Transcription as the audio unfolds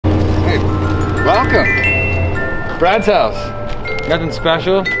welcome. Brad's house. Nothing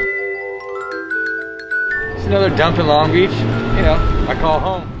special. Just another dump in Long Beach. You know, I call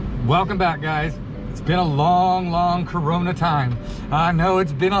home. Welcome back, guys. It's been a long Corona time. I know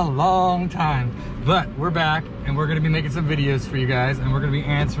it's been a long time, but we're back and we're gonna be making some videos for you guys, and we're gonna be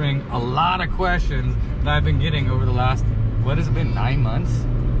answering a lot of questions that I've been getting over the last, what has it been, 9 months?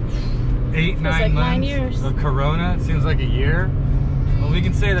 8, 9 months 9 years of Corona. It seems like a year. Well, we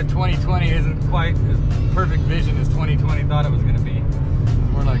can say that 2020 isn't quite as perfect vision as 2020 thought it was gonna be.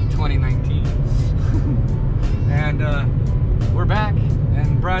 It's more like 2019. And we're back,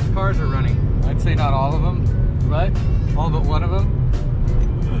 and Brad's cars are running. I'd say not all of them, but all but one of them.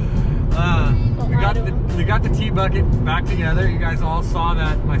 We got the T-bucket back together. You guys all saw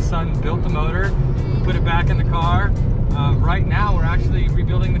that my son built the motor, put it back in the car. Right now we're actually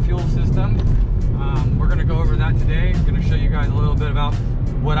rebuilding the fuel system. We're gonna go over that today. I'm gonna show you guys a little bit about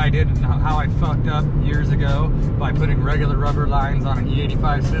what I did and how I fucked up years ago by putting regular rubber lines on an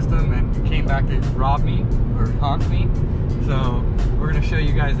E85 system, and it came back to rob me or haunt me. So we're gonna show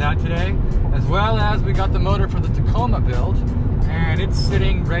you guys that today, as well as we got the motor for the Tacoma build, and it's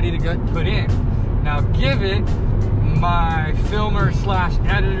sitting ready to get put in. Now give it, my filmer slash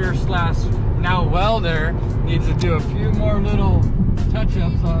editor slash now welder needs to do a few more little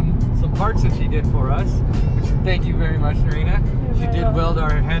touch-ups on some parts that she did for us, which thank you very much, Narina. She did weld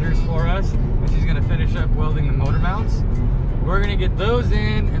our headers for us, and she's gonna finish up welding the motor mounts. We're gonna get those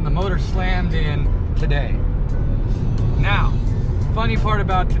in and the motor slammed in today. Now, funny part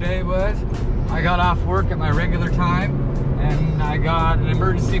about today was I got off work at my regular time and I got an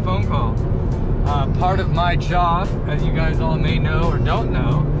emergency phone call. Part of my job, as you guys all may know or don't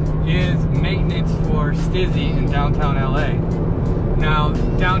know, is maintenance for Stizzy in downtown LA. Now,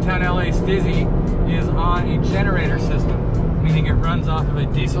 downtown LA Stizzy is on a generator system, meaning it runs off of a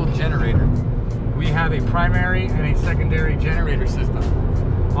diesel generator. We have a primary and a secondary generator system.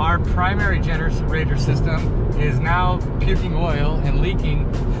 Our primary generator system is now puking oil and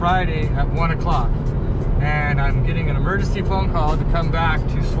leaking Friday at 1 o'clock. And I'm getting an emergency phone call to come back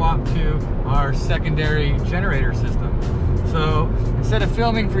to swap to our secondary generator system. So instead of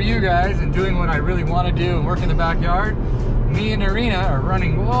filming for you guys and doing what I really want to do and work in the backyard, me and Narina are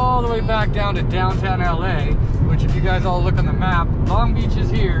running all the way back down to downtown LA, which if you guys all look on the map, Long Beach is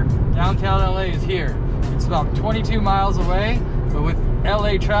here, downtown LA is here. It's about 22 miles away, but with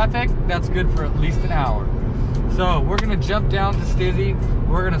LA traffic, that's good for at least an hour. So we're gonna jump down to Stizzy.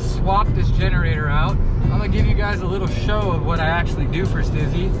 We're gonna swap this generator out. I'm gonna give you guys a little show of what I actually do for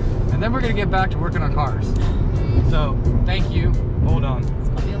Stizzy, and then we're gonna get back to working on cars. So thank you. Hold on. It's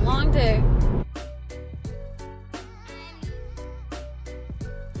gonna be a long day.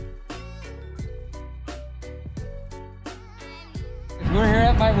 We're here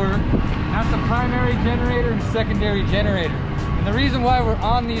at my work. That's the primary generator and secondary generator. And the reason why we're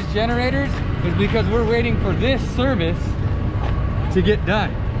on these generators is because we're waiting for this service to get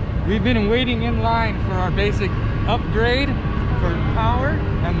done. We've been waiting in line for our basic upgrade for power,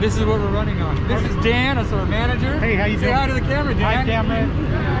 and this is what we're running on. This is Dan, that's our manager. Hey, how you doing? Say hi to the camera, Dan. Hi, camera.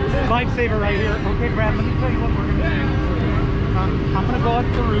 Lifesaver right here. Okay, Brad, let me tell you what we're gonna do. I'm gonna go up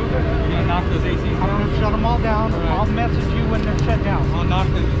the roof. You're gonna knock those ACs down? I'm gonna shut them all down. All right. I'll message you when they're shut down. I'll knock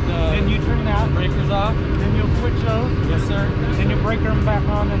the Then you turn that. breakers off. Then you'll switch those. Yes, sir. Then you break them back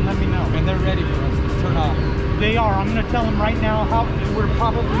on and let me know. And they're ready for us to turn off. They are. I'm gonna tell them right now how we're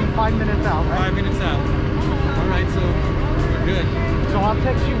probably 5 minutes out, right? 5 minutes out. All right, so we're good. So I'll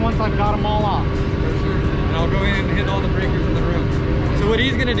text you once I've got them all off. For sure. And I'll go in and hit all the breakers in the room. So what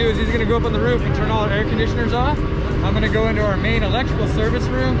he's gonna do is he's gonna go up on the roof and turn all our air conditioners off. I'm gonna go into our main electrical service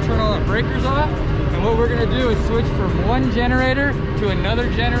room, turn all our breakers off. And what we're gonna do is switch from one generator to another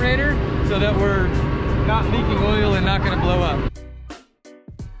generator so that we're not leaking oil and not gonna blow up.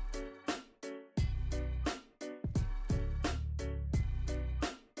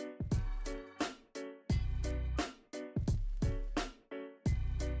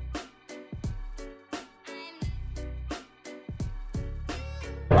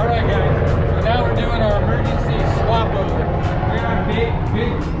 All right, guys, so now we're doing our emergency swap over. We're in our big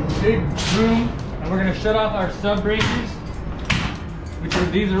room, and we're gonna shut off our sub breakers,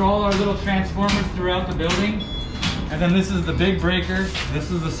 these are all our little transformers throughout the building. And then this is the big breaker. This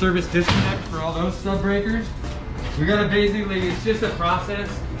is the service disconnect for all those sub breakers. We gotta basically, it's just a process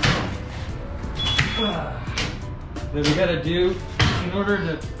that we gotta do in order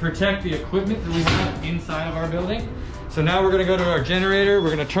to protect the equipment that we have inside of our building. So now we're gonna go to our generator. We're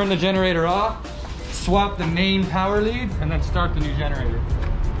gonna turn the generator off, swap the main power lead, and then start the new generator.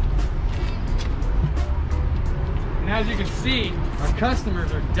 as you can see, our customers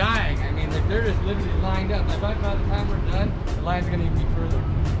are dying. I mean, they're just literally lined up. I bet by the time we're done, the line's gonna even be further.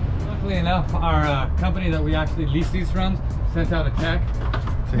 Luckily enough, our company that we actually lease these from sent out a tech.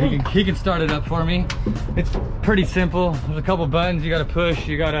 So he can start it up for me. It's pretty simple. There's a couple buttons you gotta push.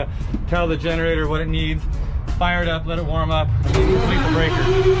 You gotta tell the generator what it needs. Fire it up, let it warm up, and then complete the breaker.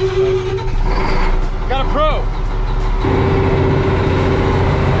 Got a pro.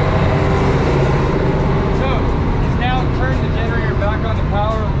 So he's now turned the generator back on the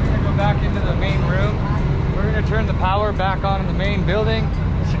power. We're gonna go back into the main room. We're gonna turn the power back on in the main building.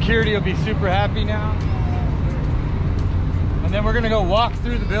 Security will be super happy now. And then we're gonna go walk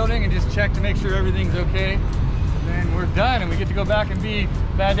through the building and just check to make sure everything's okay. And then we're done and we get to go back and be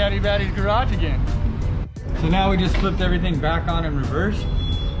Bad Daddy Baddy's garage again. So now we just flipped everything back on in reverse.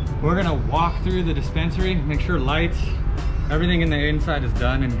 We're gonna walk through the dispensary, make sure lights, everything in the inside is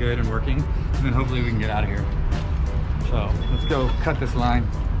done and good and working. And then hopefully we can get out of here. So let's go cut this line.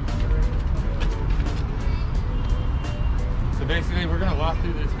 So basically we're gonna walk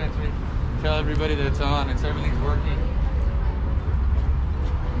through the dispensary, tell everybody that it's on, everything's working.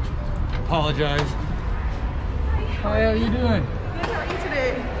 Apologize. Hi, how are you doing? Good, how are you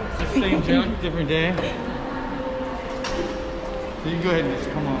today? It's the same junk, different day. So you can go ahead and just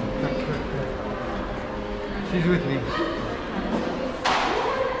come on. She's with me.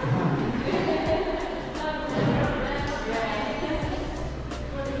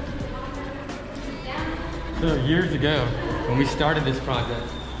 So years ago, when we started this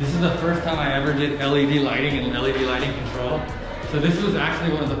project, this is the first time I ever did LED lighting and LED lighting control. So this was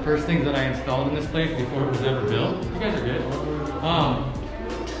actually one of the first things that I installed in this place before it was ever built. You guys are good.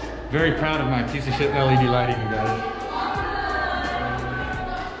 Very proud of my piece of shit LED lighting, you guys.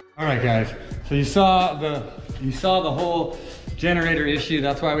 All right, guys. So you saw the whole generator issue.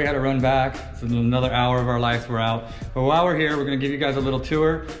 That's why we had to run back. So another hour of our lives were out. But while we're here, we're gonna give you guys a little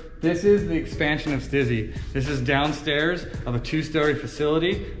tour. This is the expansion of Stizzy. This is downstairs of a 2-story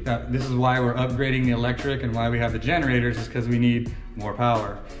facility. This is why we're upgrading the electric and why we have the generators, is because we need more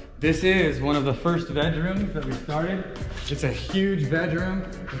power. This is one of the first bedrooms that we started. It's a huge bedroom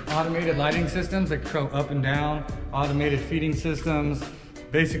with automated lighting systems that go up and down, automated feeding systems,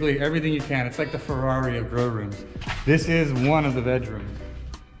 basically everything you can. It's like the Ferrari of grow rooms. This is one of the bedrooms.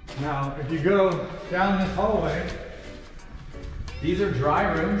 Now, if you go down this hallway, these are dry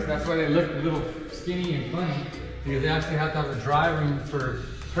rooms. That's why they look a little skinny and funny, because they actually have to have a dry room for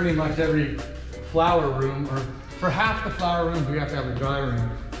pretty much every flower room, or for half the flower rooms we have to have a dry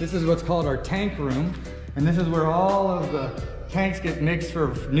room. This is what's called our tank room, and this is where all of the tanks get mixed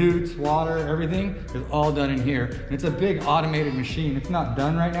for newts, water, everything is all done in here. And it's a big automated machine. It's not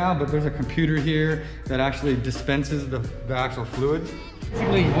done right now, but there's a computer here that actually dispenses the actual fluids.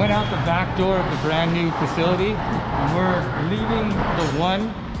 Basically went out the back door of the brand new facility, and we're leaving the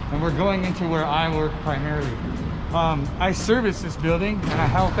one and we're going into where I work primarily. I service this building and I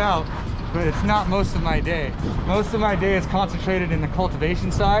help out, but it's not most of my day. Most of my day is concentrated in the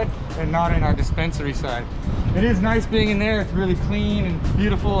cultivation side and not in our dispensary side. It is nice being in there. It's really clean and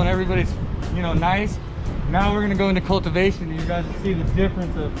beautiful and everybody's, you know, nice. Now we're gonna go into cultivation and you guys will see the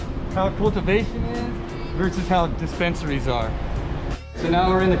difference of how cultivation is versus how dispensaries are. So now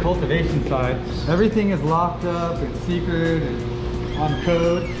we're in the cultivation side. Everything is locked up and secret and on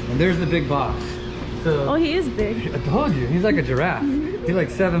code. And there's the big boss. So, Oh, he is big. I told you, he's like a giraffe. He's like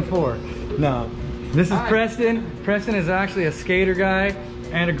 7'4". No, this is Preston. Preston is actually a skater guy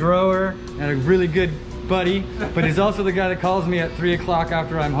and a grower and a really good buddy, but he's also the guy that calls me at 3 o'clock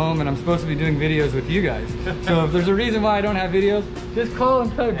after I'm home and I'm supposed to be doing videos with you guys. So if there's a reason why I don't have videos, just call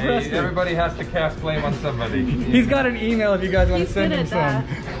and tell Preston. Everybody has to cast blame on somebody. He's got an email if you guys want to send him some.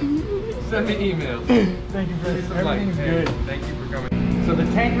 Send me emails. Thank you, Preston. Everything's Hey, good. thank you for coming. So the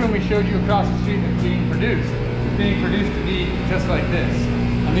tank room we showed you across the street is being produced. It's being produced to be just like this.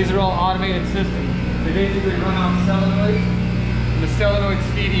 And these are all automated systems. They basically run off solenoids, and the solenoids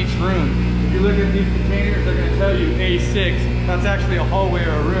feed each room. If you look at these containers, they're going to tell you A6. That's actually a hallway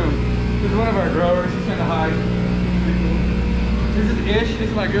or a room. This is one of our growers. He's kind of high. This is Ish. This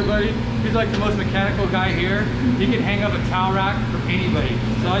is my good buddy. He's like the most mechanical guy here. He can hang up a towel rack for anybody.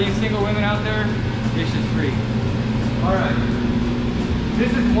 So all you single women out there, Ish is free. All right.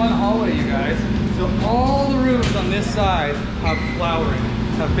 This is one hallway, you guys. So all the rooms on this side have flowering.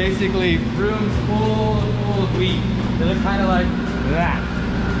 Have basically rooms full of wheat. They look kind of like that.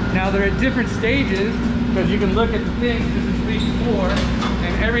 Now they're at different stages because you can look at the things. This is week 4,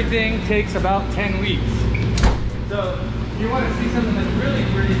 and everything takes about 10 weeks. So if you want to see something that's really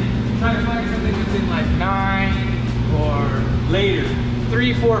pretty, try to find something that's in like 9 or later.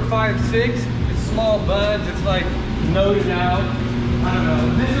 3, 4, 5, 6. It's small buds. It's like nose out. I don't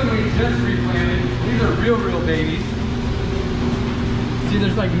know. This one we just replanted. These are real babies. See,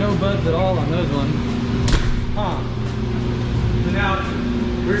 there's like no buds at all on those ones. Huh. So now,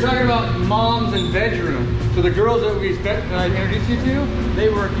 we were talking about moms and bedroom. So the girls that I introduced you to, they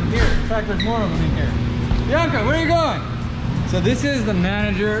work in here. In fact, there's more of them in here. Bianca, where are you going? So this is the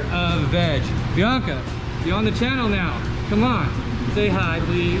manager of Veg. Bianca, you're on the channel now. Come on, say hi,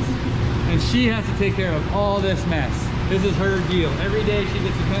 please. And she has to take care of all this mess. This is her deal. Every day she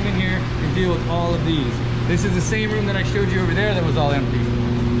gets to come in here and deal with all of these. This is the same room that I showed you over there that was all empty.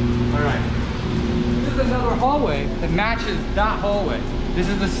 All right. This is another hallway that matches that hallway. This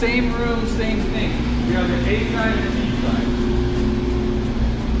is the same room, same thing. We have the A side and the B side.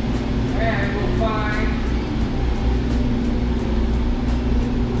 And we'll find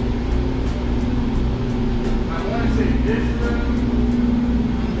this room,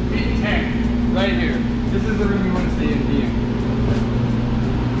 B10, right here. This is the room you want to stay in,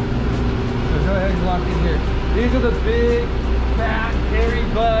 So go ahead and walk in here. These are the big, fat, hairy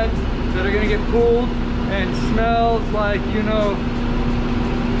buds that are going to get pulled and smells like, you know.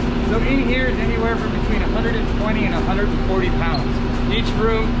 So in here is anywhere from between 120 and 140 pounds. Each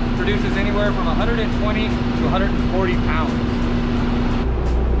room produces anywhere from 120 to 140 pounds.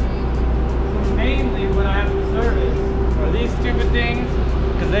 So mainly what I have to service are these stupid things,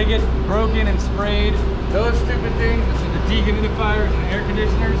 because they get broken and sprayed. Those stupid things, which are the dehumidifiers and air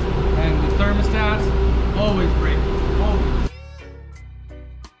conditioners and the thermostats, always break. Always.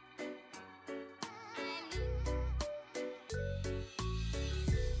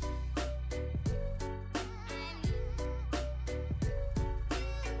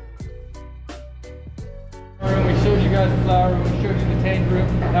 We showed you guys the flower room, we showed you the tank room,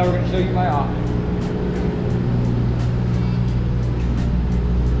 now we're going to show you my office.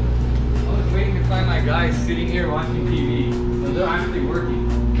 Waiting to find my guys sitting here watching TV, so they're actually working.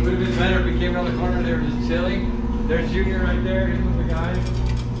 It would have been better if we came around the corner and they were just chilling. There's Junior right there, he's with the guys.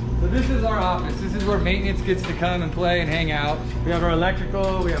 So this is our office. This is where maintenance gets to come and play and hang out. We have our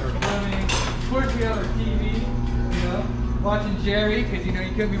electrical, we have our plumbing. Of course we have our TV, you know, watching Jerry, because you know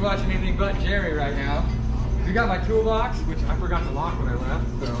you couldn't be watching anything but Jerry right now. We got my toolbox, which I forgot to lock when I left,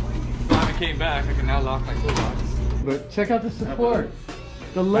 so when I came back, I can now lock my toolbox. But check out the support.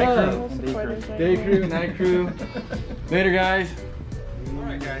 The love. Day crew, night crew. Later, guys.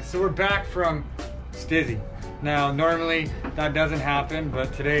 Alright, guys, so we're back from Stizzy. Now, normally that doesn't happen,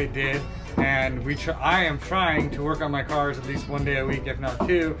 but today it did. And I am trying to work on my cars at least one day a week, if not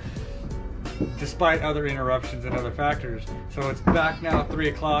two, despite other interruptions and other factors. So it's back now at 3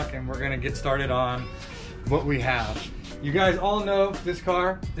 o'clock, and we're going to get started on what we have. You guys all know this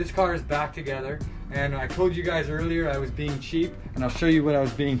car is back together. And I told you guys earlier I was being cheap, and I'll show you what I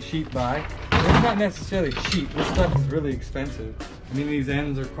was being cheap by. It's not necessarily cheap, this stuff is really expensive. I mean, these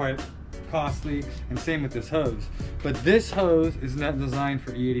ends are quite costly, and same with this hose. But this hose is not designed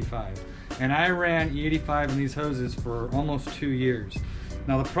for E85. And I ran E85 in these hoses for almost 2 years.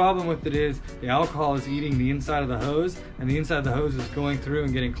 Now the problem with it is the alcohol is eating the inside of the hose, and the inside of the hose is going through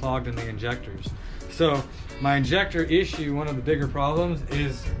and getting clogged in the injectors. So my injector issue, one of the bigger problems,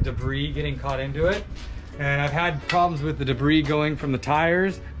 is debris getting caught into it. And I've had problems with the debris going from the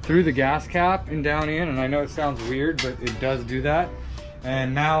tires through the gas cap and down in, and I know it sounds weird, but it does do that.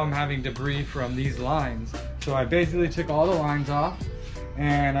 And now I'm having debris from these lines. So I basically took all the lines off,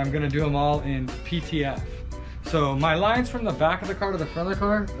 and I'm gonna do them all in PTF. So my lines from the back of the car to the front of the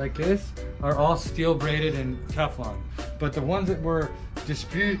car, like this, are all steel braided and Teflon. But the ones that we're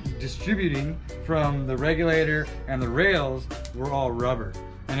distributing from the regulator and the rails were all rubber.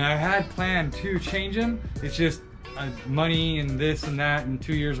 And I had planned to change them. It's just money and this and that, and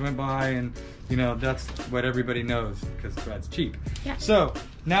 2 years went by, and you know, that's what everybody knows because that's cheap. Yeah. So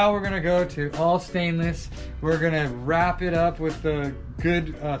now we're gonna go to all stainless. We're gonna wrap it up with the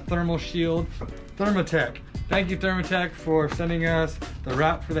good thermal shield. Thermatec. Thank you, Thermatec, for sending us the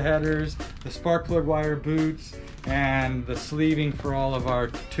wrap for the headers, the spark plug wire boots, and the sleeving for all of our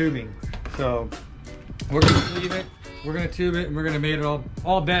tubing. So we're gonna sleeve it, we're gonna tube it, and we're gonna make it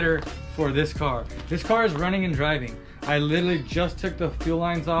all better for this car. This car is running and driving. I literally just took the fuel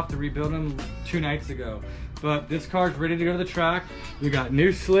lines off to rebuild them 2 nights ago. But this car's ready to go to the track. We got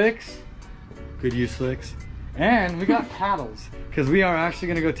new slicks, good use slicks, and we got paddles, because we are actually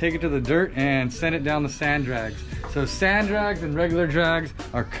gonna go take it to the dirt and send it down the sand drags. So sand drags and regular drags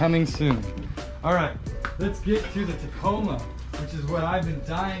are coming soon. All right, let's get to the Tacoma, which is what I've been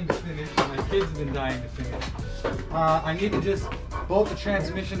dying to finish, and my kids have been dying to finish. I need to just bolt the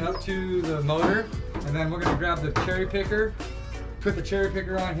transmission up to the motor, and then we're gonna grab the cherry picker put the cherry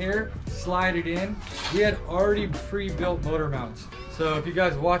picker on here, slide it in. We had already pre-built motor mounts. So if you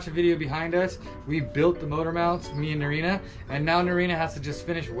guys watch a video behind us, we built the motor mounts, me and Narina, and now Narina has to just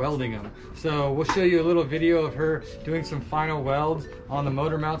finish welding them. So we'll show you a little video of her doing some final welds on the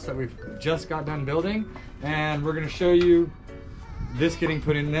motor mounts that we've just got done building, and we're gonna show you this getting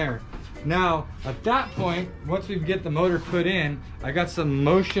put in there. Now, at that point, once we get the motor put in, I got some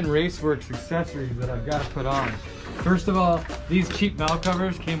Motion Raceworks accessories that I've got to put on. First of all, these cheap valve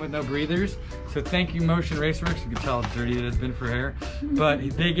covers came with no breathers, so thank you Motion Raceworks. You can tell how dirty it has been for hair. But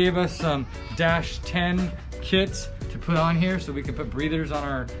they gave us some Dash 10 kits to put on here so we can put breathers on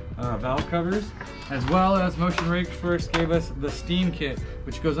our valve covers, as well as Motion Raceworks gave us the steam kit,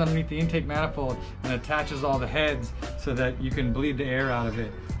 which goes underneath the intake manifold and attaches all the heads so that you can bleed the air out of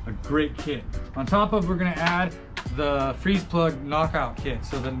it. A great kit. On top of, we're gonna add the freeze plug knockout kit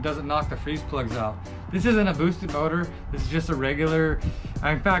so that it doesn't knock the freeze plugs out. This isn't a boosted motor, this is just a regular,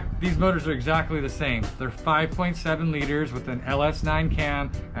 in fact, these motors are exactly the same. They're 5.7 liters with an LS9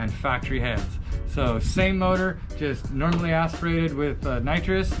 cam and factory heads. So same motor, just normally aspirated with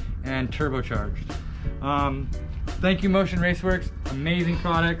nitrous and turbocharged. Thank you Motion Raceworks, amazing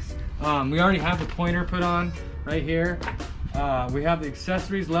products. We already have the pointer put on right here. We have the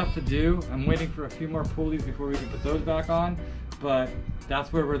accessories left to do. I'm waiting for a few more pulleys before we can put those back on, but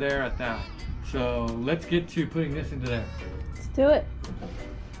that's where we're there at that. So let's get to putting this into there. Let's do it.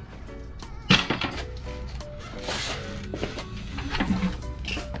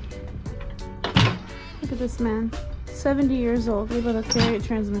 Look at this man, 70 years old, able to carry a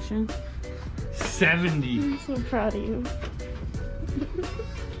transmission. 70. I'm so proud of you.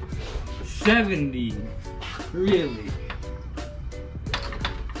 70. Really?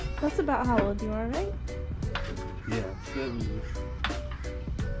 That's about how old you are, right? Yeah, 70.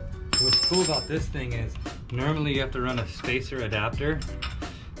 What's cool about this thing is normally you have to run a spacer adapter.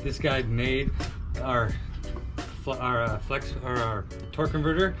 This guy made our torque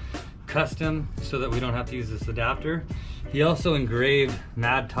converter custom so that we don't have to use this adapter. He also engraved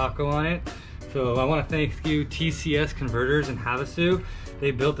Mad Taco on it. So I want to thank you TCS Converters in Havasu. They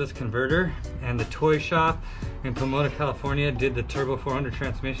built this converter, and the toy shop in Pomona, California did the Turbo 400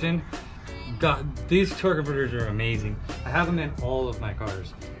 transmission. God, these torque converters are amazing. I have them in all of my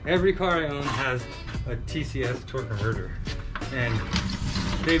cars. Every car I own has a TCS torque converter, and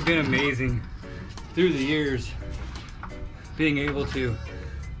they've been amazing through the years, being able to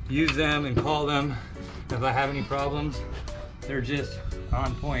use them and call them if I have any problems. They're just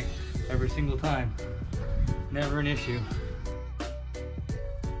on point every single time. Never an issue.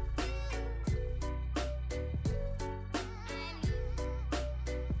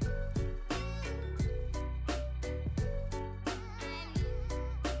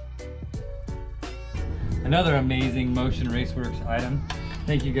 Another amazing Motion Raceworks item.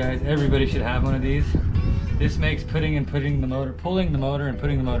 Thank you guys. Everybody should have one of these. This makes pulling the motor and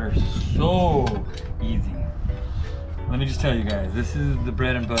putting the motor so easy. Let me just tell you guys, this is the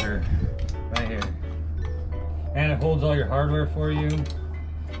bread and butter right here. And it holds all your hardware for you.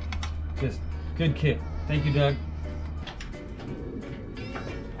 Just good kit. Thank you, Doug.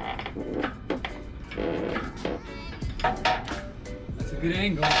 That's a good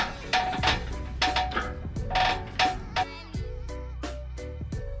angle.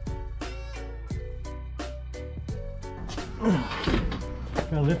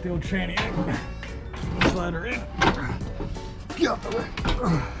 Gotta lift the old tranny in. Slide her in. Get out the way.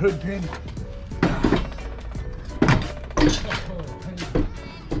 Hood pin.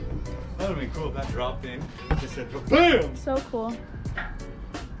 That would be cool if that dropped in. Just said BAM! So cool.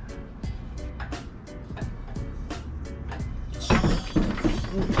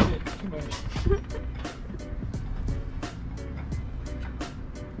 Oh shit, too much.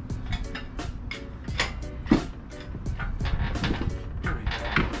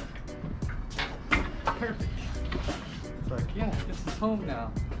 Perfect. It's like, yeah, this is home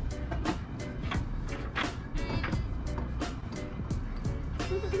now.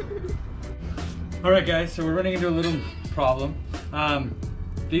 Alright guys, so we're running into a little problem.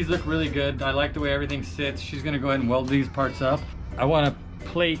 These look really good. I like the way everything sits. She's gonna go ahead and weld these parts up. I wanna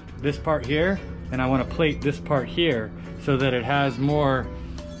plate this part here, and I wanna plate this part here so that it has more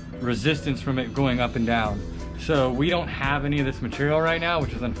resistance from it going up and down. So we don't have any of this material right now,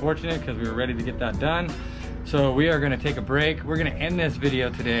 which is unfortunate because we were ready to get that done. So we are gonna take a break. We're gonna end this video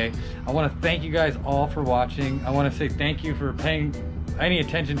today. I wanna thank you guys all for watching. I wanna say thank you for paying any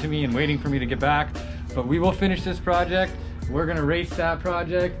attention to me and waiting for me to get back. But we will finish this project. We're gonna race that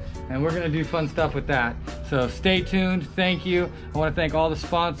project, and we're gonna do fun stuff with that. So stay tuned, thank you. I wanna thank all the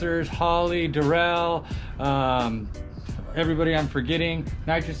sponsors, Holly, Durrell, everybody I'm forgetting.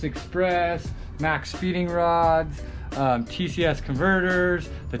 Nitrous Express, Max Speeding Rods, TCS Converters,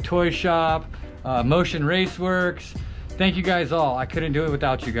 the Toy Shop, Motion Raceworks. Thank you guys all. I couldn't do it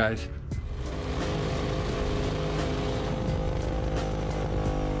without you guys.